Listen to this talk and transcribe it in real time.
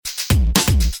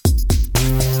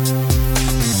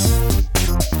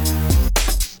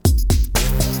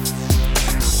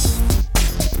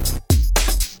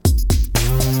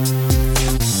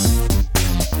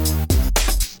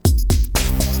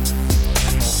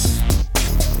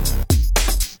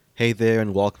Hey there,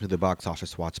 and welcome to the Box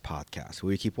Office Watch podcast, where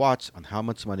we keep watch on how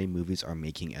much money movies are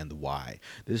making and why.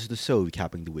 This is the show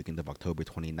recapping the weekend of October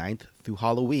 29th through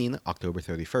Halloween, October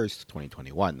 31st,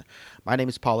 2021. My name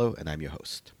is Paulo, and I'm your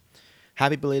host.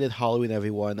 Happy belated Halloween,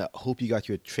 everyone. Hope you got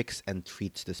your tricks and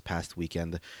treats this past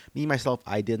weekend. Me, myself,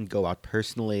 I didn't go out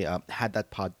personally. Had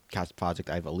that podcast project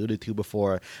I've alluded to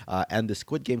before, and the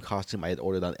Squid Game costume I had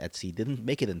ordered on Etsy didn't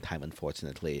make it in time,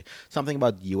 unfortunately. Something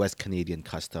about US Canadian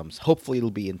customs. Hopefully, it'll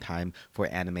be in time for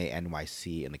Anime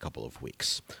NYC in a couple of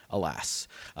weeks. Alas.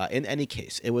 In any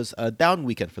case, it was a down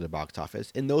weekend for the box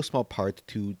office, in no small part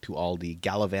to all the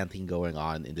gallivanting going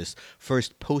on in this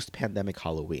first post pandemic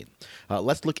Halloween.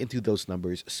 Let's look into those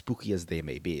numbers, spooky as they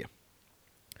may be.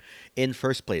 In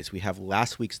first place, we have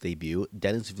last week's debut,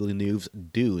 Denis Villeneuve's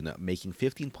Dune, making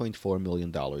 $15.4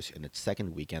 million in its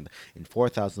second weekend in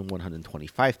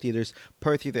 4,125 theaters,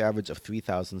 per theater average of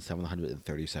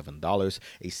 $3,737,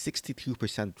 a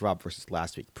 62% drop versus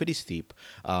last week. Pretty steep.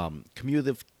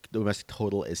 Cumulative domestic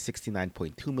total is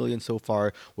 69.2 million so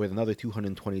far, with another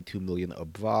 222 million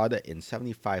abroad in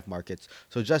 75 markets,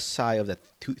 so just shy of that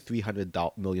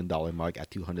 $300 million mark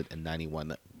at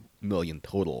 291 million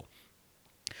total.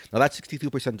 Now, that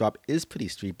 62% drop is pretty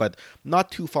steep, but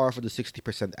not too far from the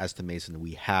 60% estimation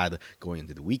we had going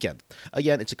into the weekend.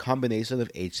 Again, it's a combination of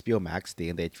HBO Max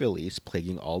day-and-date release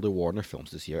plaguing all the Warner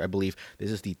films this year. I believe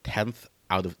this is the 10th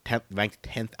ranked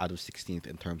 10th out of 16th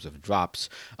in terms of drops,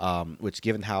 which,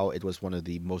 given how it was one of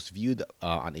the most viewed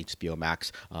on HBO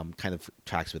Max, kind of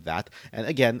tracks with that. And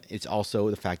again, it's also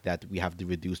the fact that we have the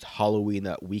reduced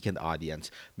Halloween weekend audience,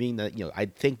 meaning that I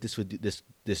think this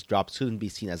drop shouldn't be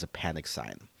seen as a panic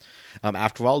sign.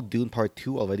 After all, Dune Part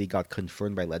 2 already got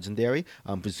confirmed by Legendary,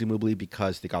 presumably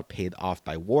because they got paid off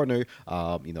by Warner,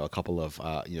 a couple of,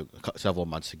 several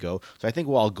months ago. So I think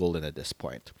we're all golden at this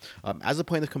point. As a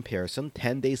point of comparison,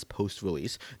 10 days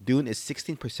post-release, Dune is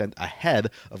 16%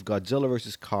 ahead of Godzilla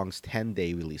vs. Kong's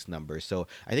 10-day release number. So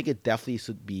I think it definitely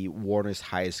should be Warner's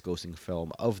highest-grossing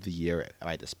film of the year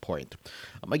at this point.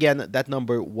 Again, that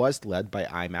number was led by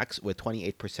IMAX, with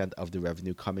 28% of the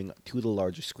revenue coming to the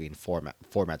larger screen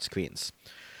format screens.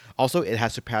 Also, it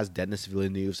has surpassed Denis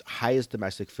Villeneuve's highest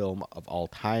domestic film of all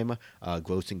time,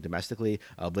 grossing domestically.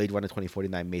 Blade Runner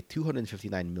 2049 made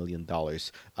 $259 million.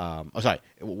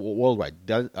 Worldwide.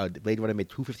 Blade Runner made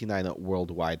 $259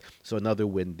 worldwide, so another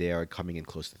win there, coming in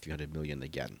close to $300 million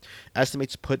again.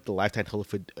 Estimates put the lifetime total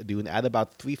for Dune at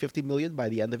about $350 million by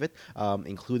the end of it,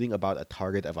 including about a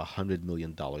target of $100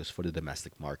 million for the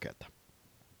domestic market.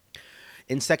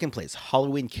 In second place,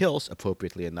 Halloween Kills,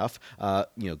 appropriately enough,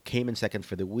 came in second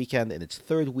for the weekend in its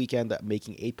third weekend,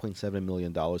 making $8.7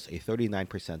 million, a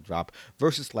 39% drop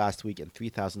versus last week in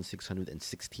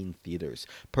 3,616 theaters,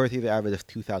 per theater average of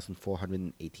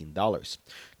 $2,418.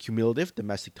 Cumulative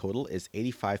domestic total is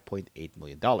 $85.8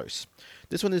 million.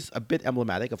 This one is a bit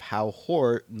emblematic of how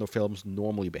horror films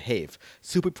normally behave.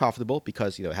 Super profitable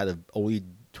because it had only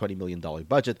 $20 million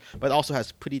budget, but also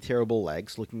has pretty terrible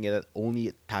legs, looking at it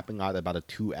only tapping out about a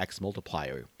 2x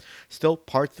multiplier. Still,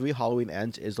 Part 3 Halloween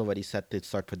Ends is already set to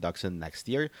start production next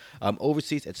year.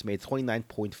 Overseas, it's made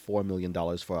 $29.4 million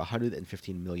for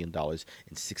 $115 million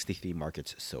in 63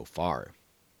 markets so far.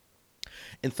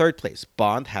 In third place,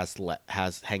 Bond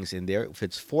hangs in there with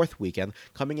its fourth weekend,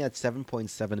 coming in at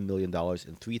 $7.7 million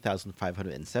in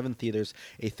 3,507 theaters,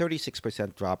 a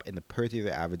 36% drop in the per theater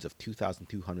average of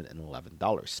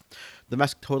 $2,211.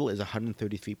 Domestic total is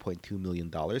 $133.2 million,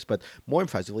 but more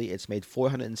impressively, it's made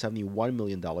 $471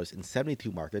 million in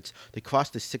 72 markets to cross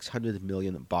the $600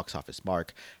 million box office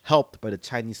mark, helped by the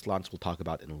Chinese launch we'll talk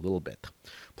about in a little bit.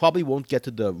 Probably won't get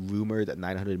to the rumored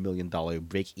 $900 million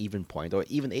break-even point, or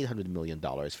even $800 million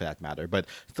for that matter, but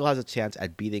still has a chance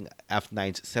at beating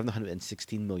F9's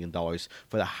 $716 million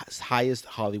for the highest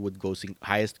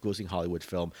grossing Hollywood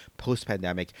film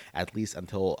post-pandemic, at least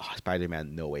until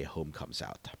Spider-Man No Way Home comes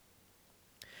out.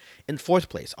 In fourth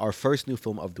place, our first new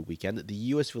film of the weekend, the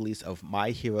US release of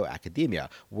My Hero Academia,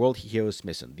 World Heroes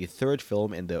Mission, the third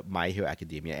film in the My Hero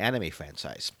Academia anime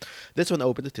franchise. This one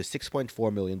opened to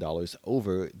 $6.4 million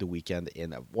over the weekend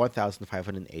in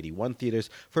 1,581 theaters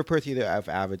for a per theater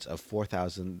average of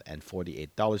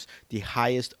 $4,048, the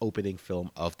highest opening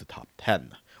film of the top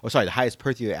 10. The highest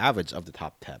per theater average of the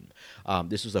top 10.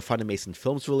 This was a Funimation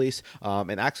Films release,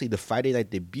 and actually the Friday night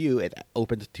debut, it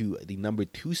opened to the number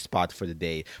 2 spot for the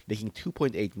day, making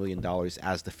 $2.8 million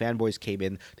as the fanboys came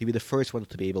in to be the first ones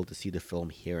to be able to see the film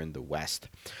here in the West.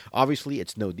 Obviously,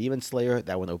 it's no Demon Slayer.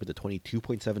 That one opened to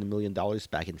 $22.7 million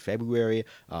back in February.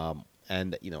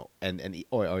 and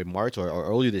or in March or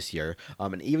earlier this year,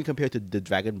 and even compared to the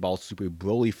Dragon Ball Super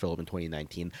Broly film in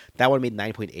 2019, that one made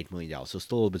 $9.8 million, so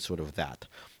still a little bit short of that.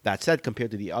 That said,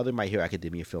 compared to the other My Hero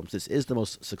Academia films, this is the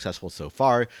most successful so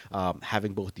far,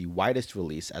 having both the widest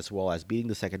release as well as beating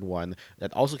the second one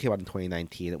that also came out in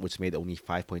 2019, which made only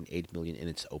 5.8 million in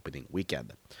its opening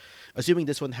weekend. Assuming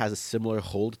this one has a similar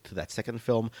hold to that second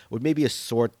film, with maybe a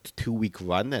short 2-week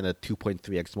run and a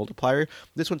 2.3x multiplier,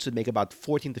 this one should make about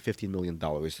 $14 to $15 million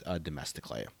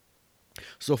domestically.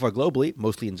 So far globally,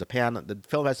 mostly in Japan, the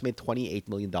film has made $28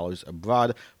 million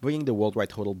abroad, bringing the worldwide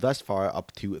total thus far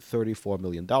up to $34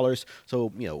 million. So,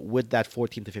 with that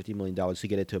 $14 to $15 million, you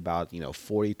get it to about,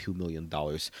 $42 million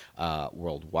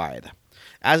worldwide.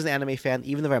 As an anime fan,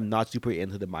 even if I'm not super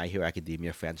into the My Hero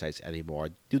Academia franchise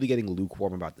anymore, due to getting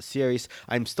lukewarm about the series,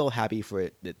 I'm still happy for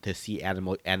it to see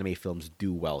anime films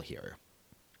do well here.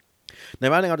 Now,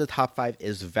 rounding out the top 5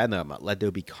 is Venom, Let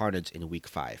There Be Carnage in Week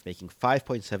 5, making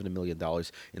 $5.7 million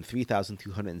in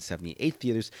 3,278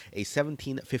 theaters, a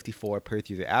 17.54 per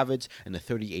theater average, and a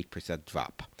 38%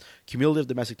 drop. Cumulative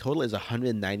domestic total is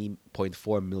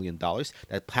 $190.4 million.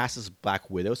 That passes Black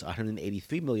Widow's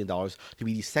 $183 million to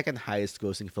be the second highest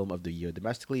grossing film of the year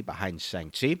domestically, behind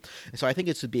Shang-Chi. And so I think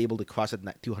it should be able to cross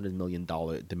that $200 million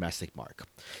domestic mark.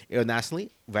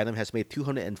 Internationally, Venom has made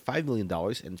 $205 million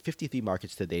in 53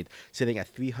 markets to date, sitting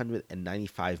at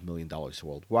 $395 million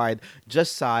worldwide,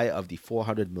 just shy of the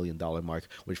 $400 million mark,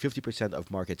 with 50% of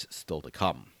markets still to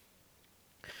come.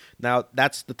 Now,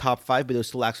 that's the top 5, but there's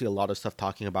still actually a lot of stuff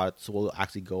talking about, so we'll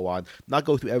actually not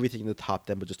go through everything in the top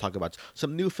 10, but just talk about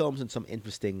some new films and some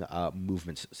interesting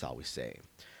movements, shall we say.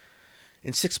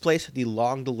 In 6th place, the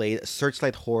long-delayed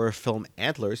Searchlight horror film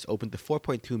Antlers opened to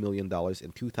 $4.2 million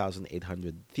in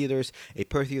 2,800 theaters, a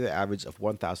per-theater average of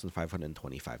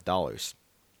 $1,525.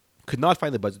 Could not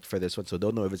find the budget for this one, so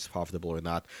don't know if it's profitable or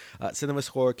not.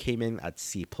 CinemaScore came in at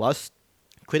C+,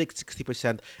 Critics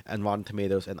 60%, and Rotten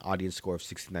Tomatoes an audience score of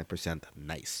 69%.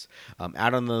 Nice.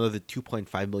 Add on another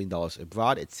 $2.5 million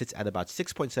abroad, it sits at about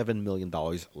 $6.7 million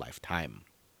lifetime.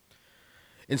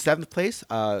 In 7th place,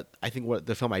 I think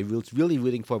the film I was really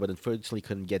rooting for, but unfortunately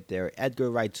couldn't get there,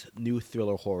 Edgar Wright's new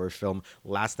thriller horror film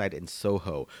Last Night in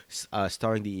Soho,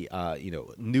 starring the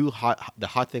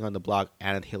hot thing on the block,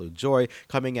 Anna Taylor-Joy,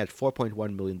 coming at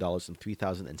 $4.1 million in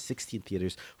 3,016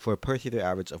 theaters for a per theater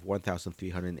average of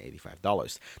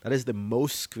 $1,385. That is the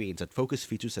most screens that Focus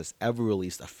Features has ever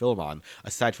released a film on,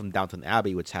 aside from Downton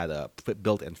Abbey, which had a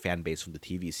built-in fan base from the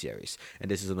TV series,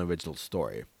 and this is an original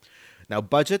story. Now,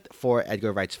 budget for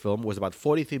Edgar Wright's film was about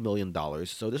 $43 million,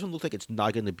 so this one looks like it's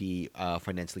not going to be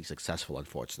financially successful,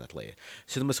 unfortunately.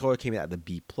 CinemaScore came in at the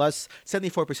B+,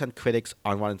 74% critics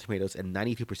on Rotten Tomatoes, and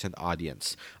 92%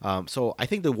 audience. So I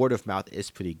think the word of mouth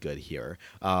is pretty good here.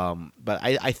 But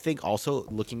I think also,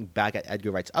 looking back at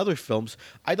Edgar Wright's other films,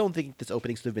 I don't think this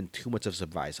opening should have been too much of a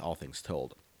surprise, all things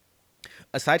told.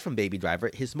 Aside from Baby Driver,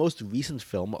 his most recent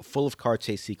film, full of car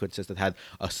chase sequences that had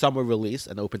a summer release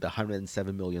and opened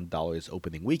 $107 million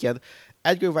opening weekend,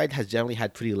 Edgar Wright has generally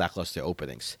had pretty lackluster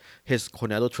openings. His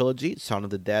Cornetto trilogy, Shaun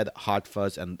of the Dead, Hot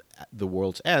Fuzz, and The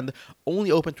World's End,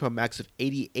 only opened to a max of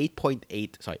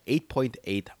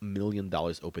 $8.8 million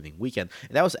opening weekend,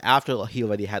 and that was after he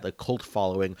already had a cult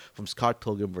following from Scott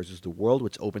Pilgrim vs. the World,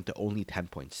 which opened to only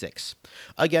 10.6.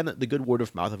 Again, the good word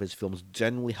of mouth of his films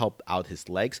generally helped out his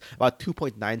legs, about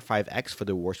 2.95x for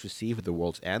The Worst Received, The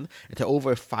World's End, and to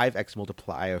over a 5x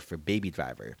multiplier for Baby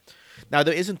Driver. Now,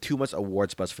 there isn't too much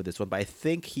awards buzz for this one, but I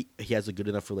think he has a good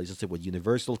enough relationship with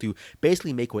Universal to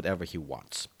basically make whatever he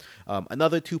wants.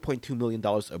 Another $2.2 million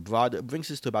abroad brings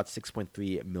us to about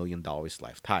 $6.3 million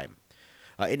lifetime.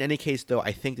 In any case, though,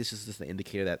 I think this is just an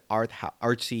indicator that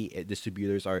artsy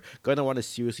distributors are going to want to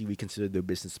seriously reconsider their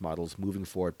business models moving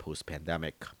forward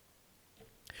post-pandemic.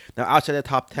 Now, outside the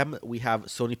top 10, we have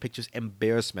Sony Pictures'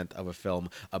 embarrassment of a film,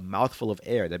 A Mouthful of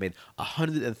Air, that made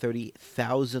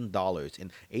 $130,000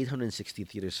 in 860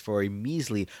 theaters for a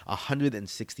measly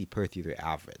 160 per theater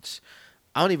average.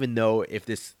 I don't even know if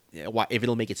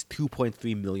it'll make its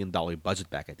 $2.3 million budget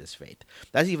back at this rate.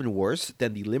 That's even worse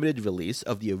than the limited release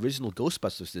of the original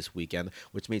Ghostbusters this weekend,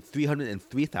 which made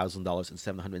 $303,000 in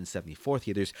 774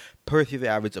 theaters, per theater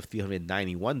average of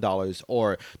 $391,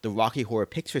 or the Rocky Horror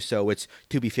Picture Show, which,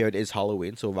 to be fair, it is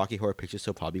Halloween, so Rocky Horror Picture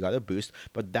Show probably got a boost,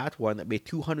 but that one made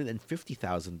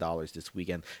 $250,000 this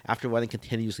weekend after running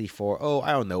continuously for,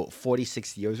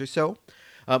 46 years or so.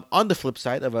 On the flip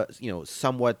side of a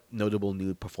somewhat notable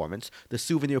new performance, The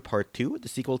Souvenir Part 2, the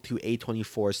sequel to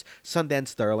A24's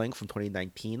Sundance Darling from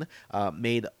 2019,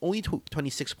 made only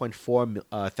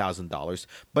 $26.4 thousand dollars,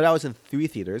 but that was in three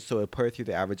theaters, so a per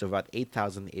theater average of about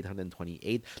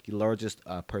 8,828, the largest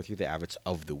per theater average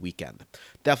of the weekend.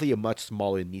 Definitely a much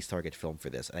smaller niche target film for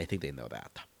this, and I think they know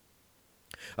that.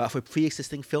 For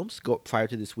pre-existing films, prior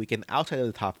to this weekend, outside of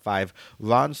the top five,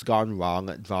 Ron's Gone Wrong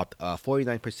dropped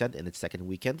 49% in its second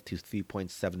weekend to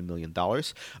 $3.7 million.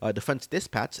 Defense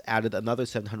Dispatch added another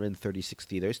 736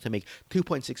 theaters to make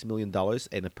 $2.6 million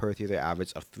in a per-theater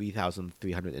average of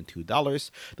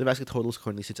 $3,302. Domestic totals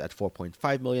currently sits at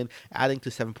 $4.5 million, adding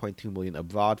to $7.2 million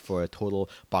abroad for a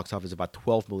total box office of about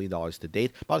 $12 million to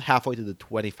date, about halfway to the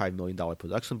 $25 million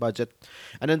production budget.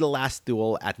 And then The Last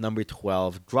Duel at number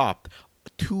 12 dropped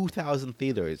 2,000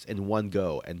 theaters in one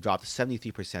go and dropped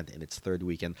 73% in its third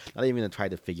weekend. Not even going to try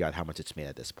to figure out how much it's made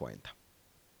at this point.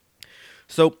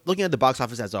 So, looking at the box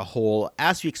office as a whole,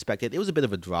 as you expected, it was a bit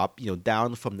of a drop,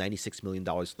 down from $96 million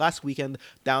last weekend,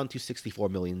 down to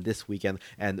 $64 million this weekend,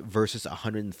 and versus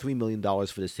 $103 million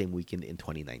for the same weekend in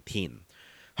 2019.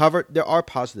 However, there are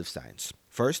positive signs.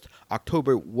 First,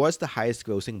 October was the highest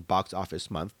grossing box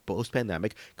office month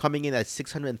post-pandemic, coming in at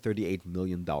 $638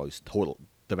 million total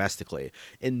domestically,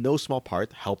 in no small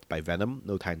part helped by Venom,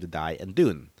 No Time to Die, and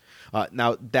Dune.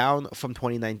 Now, down from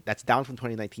 2019's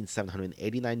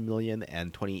 $789 million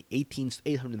and 2018's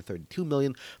 $832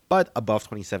 million, but above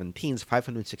 2017's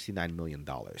 $569 million.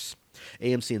 AMC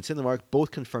and Cinemark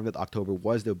both confirmed that October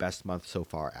was their best month so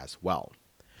far as well.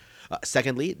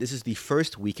 Secondly, this is the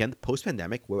first weekend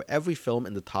post-pandemic where every film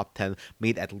in the top 10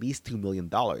 made at least $2 million,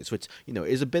 which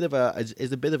is a bit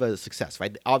of a success,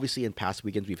 right? Obviously, in past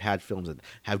weekends we've had films that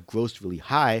have grossed really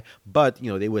high, but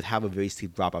they would have a very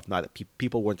steep drop off. Not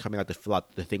people weren't coming out to fill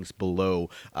out the things below,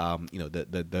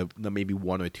 the maybe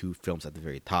one or two films at the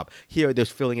very top. Here, they're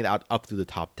filling it out up to the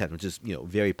top 10, which is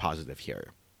very positive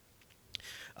here.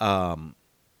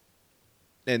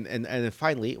 And then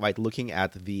finally, right, looking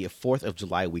at the 4th of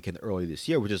July weekend earlier this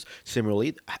year, which is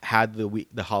similarly had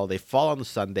the holiday fall on the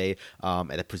Sunday,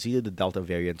 and it preceded the Delta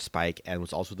variant spike, and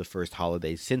was also the first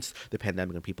holiday since the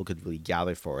pandemic when people could really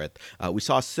gather for it. We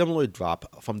saw a similar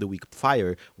drop from the week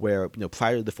prior, where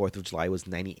prior to the 4th of July was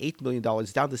 $98 million, down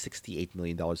to $68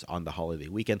 million on the holiday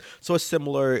weekend. So a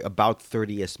similar about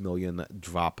 30-ish million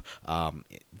drop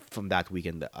from that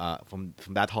weekend, from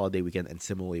that holiday weekend, and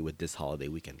similarly with this holiday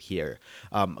weekend here.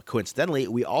 Coincidentally,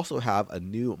 we also have a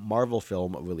new Marvel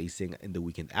film releasing in the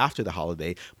weekend after the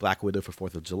holiday, Black Widow for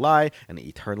 4th of July, and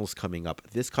Eternals coming up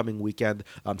this coming weekend.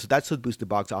 So that should boost the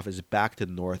box office back to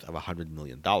north of $100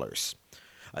 million.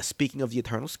 Speaking of the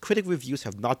Eternals, critic reviews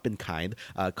have not been kind,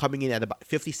 coming in at about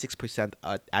 56%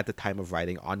 at the time of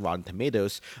writing on Rotten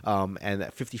Tomatoes, and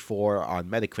 54% on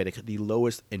Metacritic, the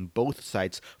lowest in both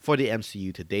sites for the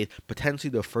MCU to date,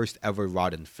 potentially the first ever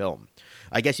rotten film.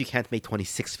 I guess you can't make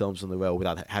 26 films in a row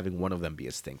without having one of them be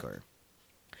a stinker.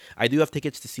 I do have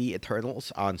tickets to see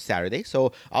Eternals on Saturday,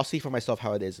 so I'll see for myself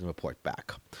how it is and report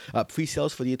back.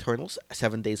 Pre-sales for the Eternals,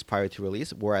 7 days prior to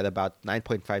release, were at about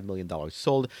 $9.5 million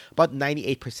sold, about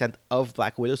 98% of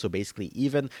Black Widow, so basically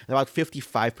even, and about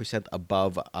 55%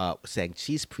 above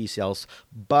Shang-Chi's pre-sales,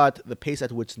 but the pace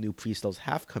at which new pre-sales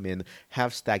have come in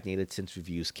have stagnated since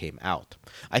reviews came out.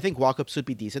 I think walk-ups should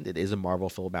be decent. It is a Marvel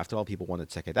film after all. People want to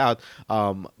check it out.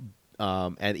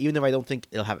 And even if I don't think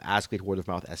it'll have as great word of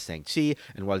mouth as Shang-Chi,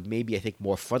 and while it may be, I think,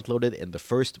 more front-loaded in the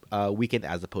first weekend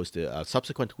as opposed to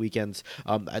subsequent weekends,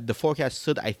 the forecast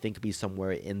should, I think, be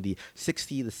somewhere in the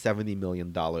 $60 to $70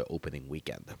 million opening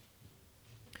weekend.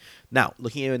 Now,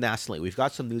 looking internationally, we've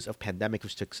got some news of pandemic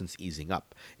restrictions easing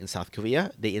up. In South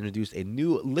Korea, they introduced a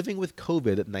new living with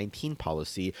COVID-19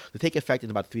 policy to take effect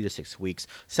in about 3 to 6 weeks.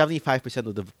 75%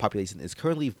 of the population is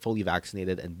currently fully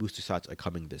vaccinated, and booster shots are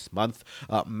coming this month.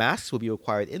 Masks will be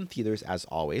required in theaters as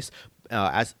always.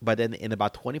 But then in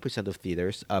about 20% of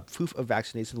theaters, proof of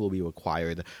vaccination will be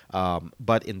required.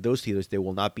 But in those theaters, there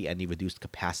will not be any reduced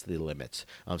capacity limits.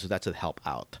 So that should help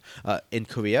out. In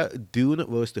Korea, Dune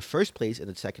rose to first place in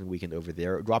its second weekend over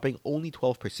there, dropping only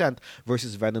 12%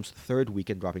 versus Venom's third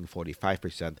weekend, dropping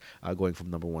 45%, going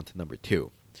from number 1 to number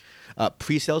 2.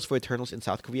 Pre-sales for Eternals in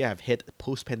South Korea have hit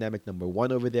post-pandemic number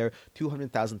 1 over there.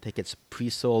 200,000 tickets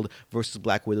pre-sold versus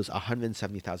Black Widow's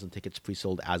 170,000 tickets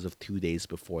pre-sold as of 2 days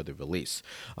before the release.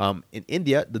 In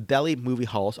India, the Delhi movie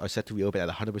halls are set to reopen at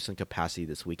 100% capacity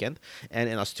this weekend. And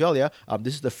in Australia,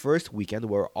 this is the first weekend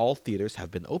where all theaters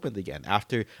have been opened again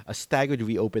after a staggered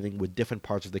reopening with different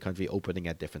parts of the country opening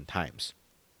at different times.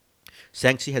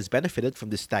 Shang-Chi has benefited from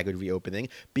this staggered reopening,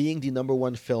 being the number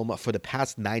one film for the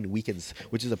past 9 weekends,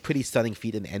 which is a pretty stunning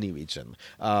feat in any region.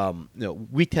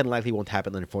 Week 10 likely won't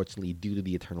happen, unfortunately, due to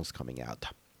the Eternals coming out.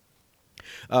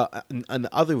 On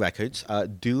other records,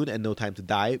 Dune and No Time to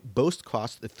Die both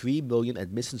crossed the 3 million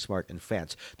admissions mark in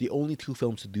France, the only two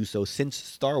films to do so since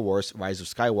Star Wars Rise of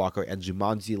Skywalker and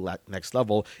Jumanji Next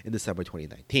Level in December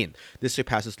 2019. This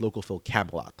surpasses local film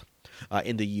Camelot.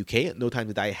 In the UK, No Time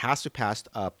to Die has surpassed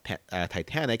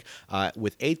Titanic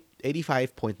with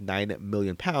 85.9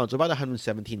 million pounds, about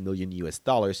 117 million US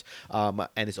dollars, and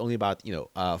it's only about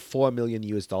 4 million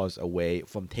US dollars away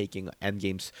from taking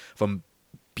Endgame's from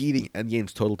beating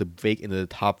Endgame's total to break into the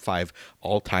top 5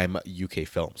 all-time UK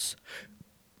films.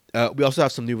 We also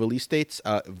have some new release dates.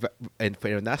 And for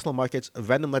international markets,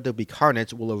 Venom Let There Be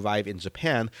Carnage will arrive in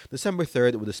Japan December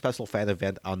 3rd with a special fan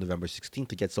event on November 16th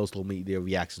to get social media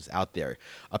reactions out there.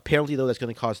 Apparently, though, that's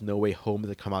going to cause No Way Home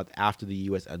to come out after the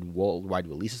US and worldwide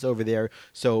releases over there.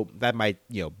 So that might,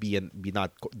 be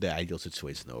not the ideal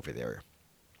situation over there.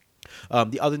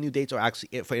 The other new dates are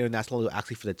actually for international,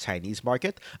 actually for the Chinese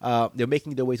market. They're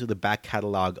making their way through the back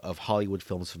catalog of Hollywood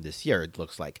films from this year, it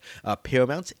looks like.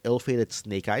 Paramount's Ill-Fated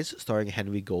Snake Eyes, starring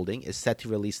Henry Golding, is set to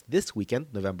release this weekend,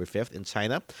 November 5th, in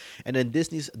China. And then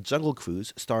Disney's Jungle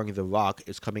Cruise, starring The Rock,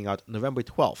 is coming out November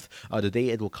 12th, the day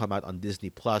it will come out on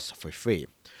Disney Plus for free.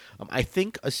 I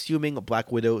think, assuming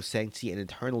Black Widow, Shang-Chi, and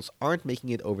Eternals aren't making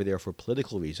it over there for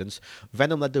political reasons,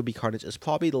 Venom Let There Be Carnage is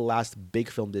probably the last big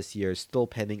film this year, still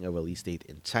pending a release date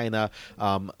in China.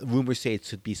 Rumors say it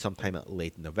should be sometime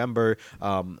late November.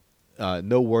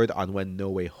 No word on when No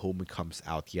Way Home comes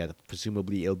out yet.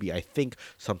 Presumably, it'll be, I think,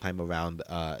 sometime around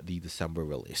the December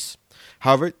release.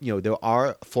 However, there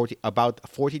are about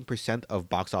 14% of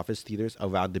box office theaters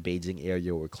around the Beijing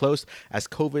area were closed as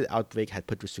COVID outbreak had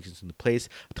put restrictions into place.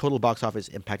 Total box office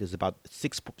impact is about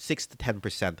 6 to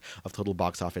 10% of total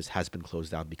box office has been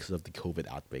closed down because of the COVID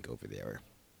outbreak over there.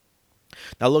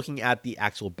 Now, looking at the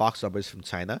actual box numbers from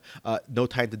China, No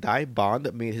Time to Die,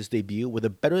 Bond, made his debut with a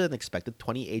better-than-expected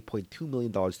 $28.2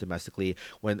 million domestically,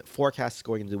 when forecasts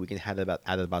going into the weekend had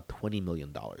about $20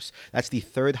 million. That's the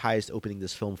third highest opening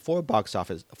this film for box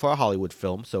office for a Hollywood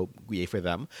film, so yay for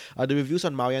them. The reviews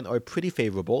on Maoyan are pretty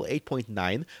favorable,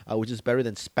 8.9, which is better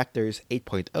than Spectre's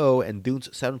 8.0 and Dune's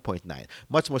 7.9,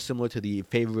 much more similar to the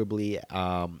favorably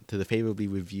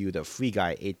reviewed Free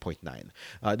Guy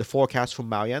 8.9. The forecast from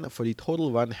Maoyan for the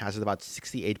total run has about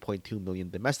 68.2 million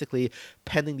domestically,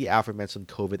 pending the aforementioned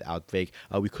COVID outbreak.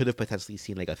 We could have potentially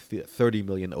seen like a 30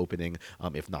 million opening,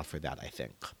 if not for that, I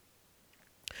think.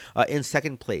 In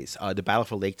second place, The Battle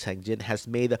for Lake Changjin has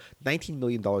made $19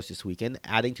 million this weekend,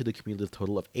 adding to the cumulative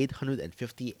total of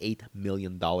 $858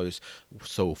 million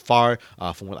so far,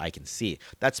 from what I can see.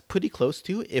 That's pretty close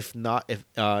to, if not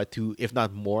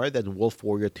more than Wolf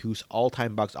Warrior 2's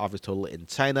all-time box office total in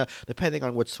China, depending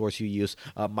on which source you use.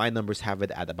 My numbers have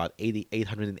it at about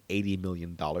 $880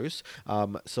 million.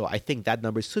 So I think that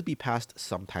number should be passed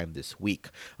sometime this week.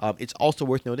 It's also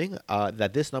worth noting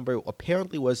that this number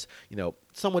apparently was,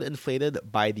 somewhat inflated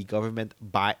by the government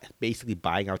basically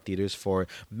buying out theaters for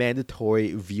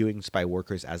mandatory viewings by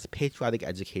workers as patriotic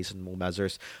educational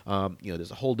measures. There's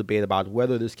a whole debate about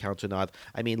whether this counts or not.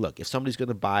 I mean, look, if somebody's going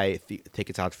to buy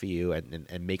tickets out for you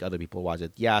and make other people watch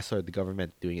it, yeah, so the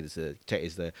government doing it is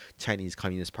the Chinese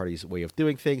Communist Party's way of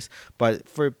doing things. But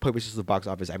for purposes of box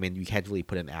office, I mean, you can't really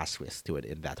put an asterisk to it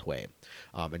in that way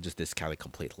and just discount it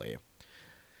completely.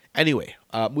 Anyway,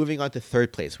 moving on to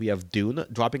third place, we have Dune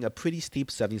dropping a pretty steep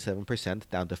 77%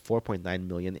 down to 4.9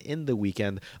 million in the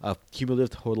weekend, a cumulative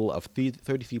total of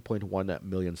 33.1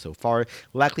 million so far.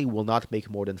 Likely will not make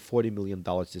more than $40 million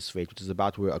this rate, which is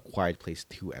about where A Quiet Place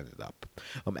 2 ended up.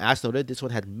 As noted, this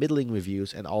one had middling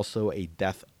reviews and also a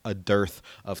dearth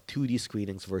of 2D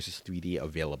screenings versus 3D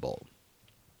available.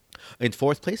 In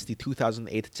fourth place, the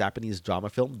 2008 Japanese drama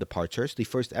film Departures, the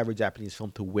first ever Japanese film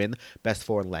to win Best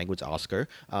Foreign Language Oscar,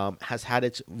 has had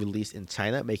its release in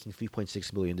China, making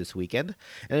 $3.6 million this weekend.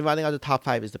 And then rounding out the top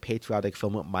 5 is the patriotic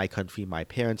film My Country, My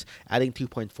Parents, adding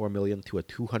 $2.4 million to a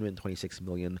 $226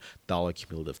 million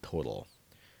cumulative total.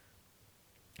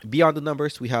 Beyond the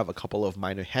numbers, we have a couple of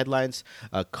minor headlines.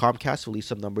 Comcast released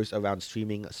some numbers around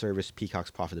streaming service Peacock's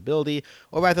profitability,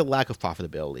 or rather lack of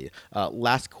profitability.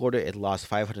 Last quarter, it lost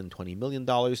 $520 million,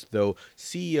 though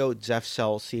CEO Jeff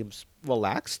Shell seems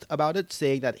relaxed about it,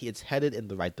 saying that it's headed in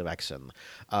the right direction.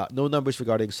 No numbers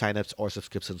regarding signups or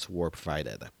subscriptions were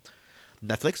provided.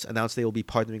 Netflix announced they will be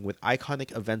partnering with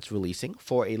Iconic Events Releasing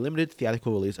for a limited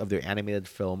theatrical release of their animated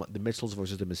film The Mitchells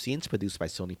vs. the Machines, produced by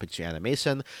Sony Picture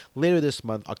Animation, later this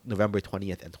month, November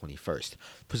 20th and 21st.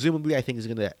 Presumably, I think it's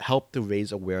going to help to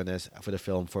raise awareness for the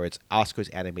film for its Oscars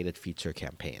animated feature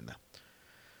campaign.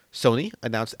 Sony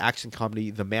announced action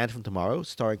comedy The Man from Tomorrow,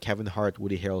 starring Kevin Hart,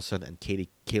 Woody Harrelson, and Kaylee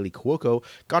Cuoco,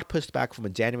 got pushed back from a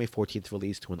January 14th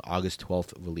release to an August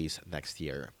 12th release next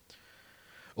year.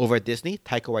 Over at Disney,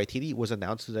 Taika Waititi was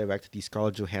announced to direct the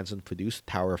Scarlett Johansson-produced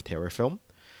Tower of Terror film.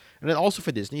 And then also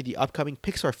for Disney, the upcoming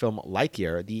Pixar film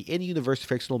Lightyear, the in-universe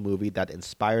fictional movie that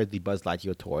inspired the Buzz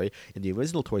Lightyear toy in the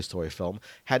original Toy Story film,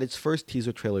 had its first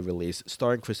teaser trailer release,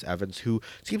 starring Chris Evans, who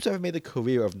seems to have made a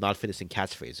career of not finishing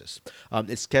catchphrases.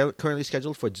 It's currently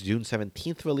scheduled for its June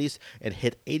 17th release and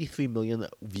hit 83 million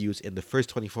views in the first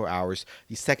 24 hours,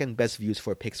 the second best views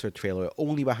for a Pixar trailer,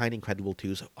 only behind Incredible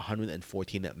 2's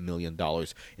 $114 million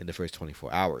in the first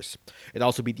 24 hours. It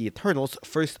also beat The Eternals'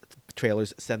 first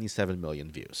trailer's 77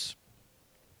 million views.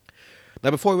 Now,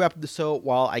 before we wrap up the show,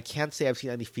 while I can't say I've seen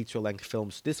any feature-length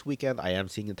films this weekend, I am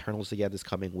seeing Eternals again this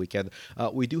coming weekend.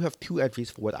 We do have two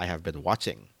entries for what I have been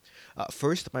watching.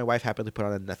 First, my wife happened to put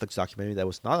on a Netflix documentary that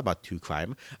was not about true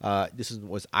crime. This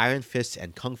was Iron Fists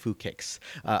and Kung Fu Kicks.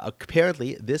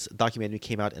 Apparently, this documentary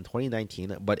came out in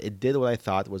 2019, but it did what I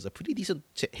thought was a pretty decent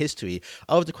history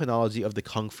of the chronology of the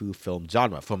Kung Fu film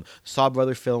genre, from Saw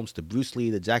Brother films to Bruce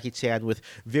Lee to Jackie Chan, with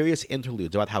various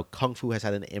interludes about how Kung Fu has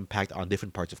had an impact on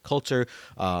different parts of culture,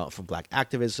 from black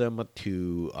activism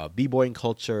to b-boying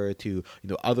culture to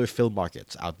other film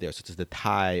markets out there, such as the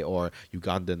Thai or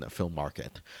Ugandan film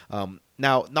market.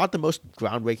 Now, not the most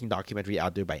groundbreaking documentary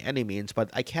out there by any means,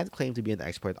 but I can't claim to be an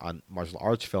expert on martial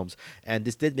arts films, and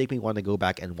this did make me want to go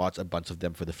back and watch a bunch of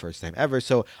them for the first time ever,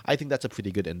 so I think that's a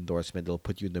pretty good endorsement. It'll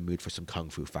put you in the mood for some kung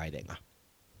fu fighting.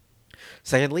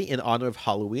 Secondly, in honor of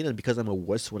Halloween, and because I'm a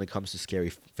wuss when it comes to scary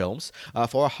films,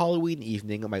 for a Halloween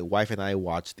evening, my wife and I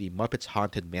watched the Muppets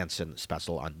Haunted Mansion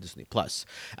special on Disney+.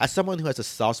 As someone who has a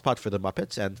soft spot for the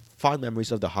Muppets and fond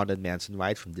memories of the Haunted Mansion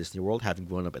ride from Disney World, having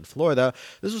grown up in Florida,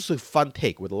 this was a fun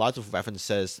take with lots of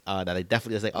references that I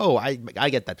definitely was like, oh, I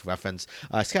get that reference,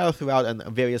 scattered throughout, and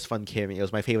various fun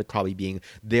cameos. My favorite probably being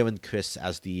Darren Criss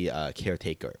as the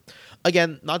caretaker.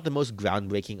 Again, not the most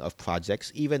groundbreaking of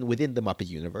projects, even within the Muppet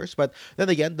universe, but then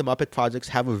again, the Muppet projects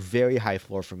have a very high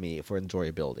floor for me for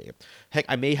enjoyability. Heck,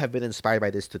 I may have been inspired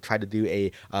by this to try to do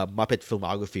a Muppet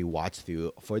filmography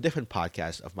watch-through for a different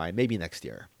podcast of mine, maybe next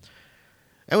year.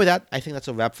 And with that, I think that's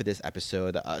a wrap for this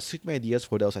episode. Shoot my ideas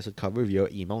for those I should cover via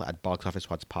email at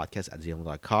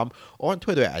boxofficewatchpodcast@gmail.com or on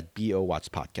Twitter at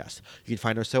BOWatchPodcast. You can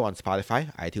find our show on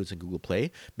Spotify, iTunes, and Google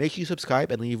Play. Make sure you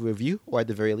subscribe and leave a review, or at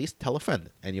the very least, tell a friend.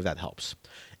 Any of that helps.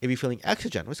 If you're feeling extra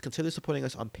generous, consider supporting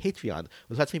us on Patreon,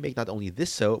 which lets me make not only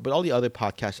this show, but all the other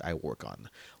podcasts I work on.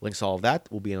 Links to all of that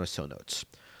will be in our show notes.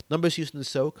 Numbers used in the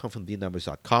show come from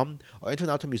thenumbers.com. Our intro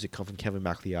and outro music come from Kevin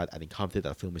MacLeod at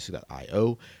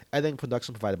incompetech.filmhistory.io. Editing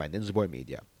production provided by Ninja Boy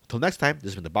Media. Until next time,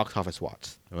 this has been the Box Office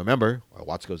Watch. And remember, our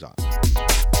watch goes on.